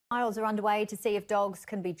Trials are underway to see if dogs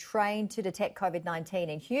can be trained to detect COVID-19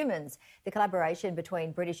 in humans. The collaboration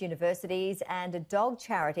between British universities and a dog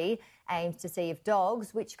charity aims to see if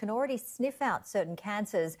dogs, which can already sniff out certain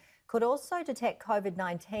cancers, could also detect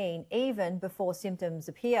COVID-19 even before symptoms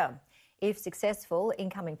appear. If successful,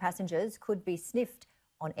 incoming passengers could be sniffed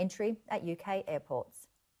on entry at UK airports.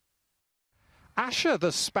 Asher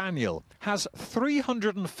the Spaniel has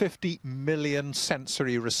 350 million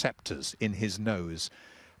sensory receptors in his nose.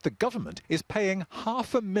 The government is paying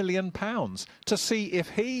 £500,000 to see if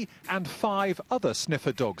he and 5 other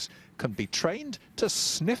sniffer dogs can be trained to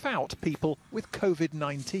sniff out people with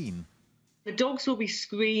COVID-19. The dogs will be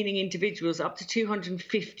screening individuals up to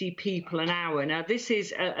 250 people an hour. Now, this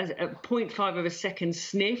is a 0.5 of a second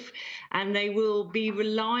sniff, and they will be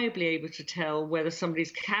reliably able to tell whether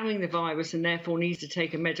somebody's carrying the virus and therefore needs to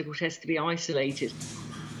take a medical test to be isolated.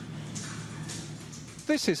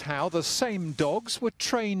 This is how the same dogs were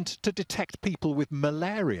trained to detect people with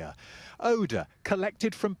malaria. Odour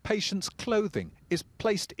collected from patients' clothing is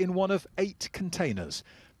placed in one of 8 containers.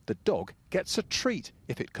 The dog gets a treat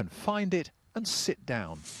if it can find it and sit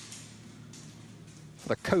down. For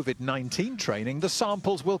the COVID-19 training, the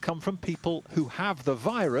samples will come from people who have the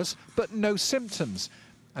virus but no symptoms.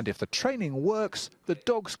 And if the training works, the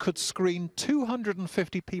dogs could screen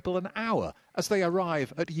 250 people an hour as they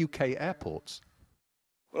arrive at UK airports.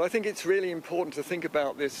 Well, I think it's really important to think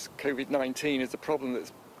about this COVID-19 as a problem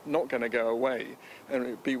that's not going to go away and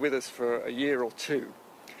it'll be with us for a year or 2.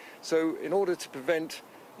 So in order to prevent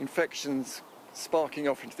infections sparking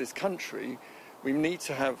off into this country, we need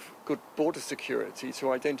to have good border security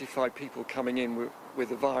to identify people coming in with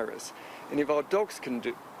the virus. And if our dogs can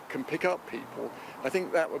pick up people, I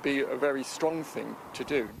think that would be a very strong thing to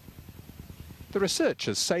do. The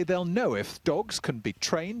researchers say they'll know if dogs can be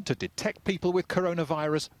trained to detect people with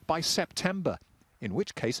coronavirus by September, in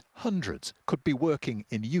which case hundreds could be working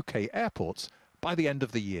in UK airports by the end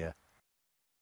of the year.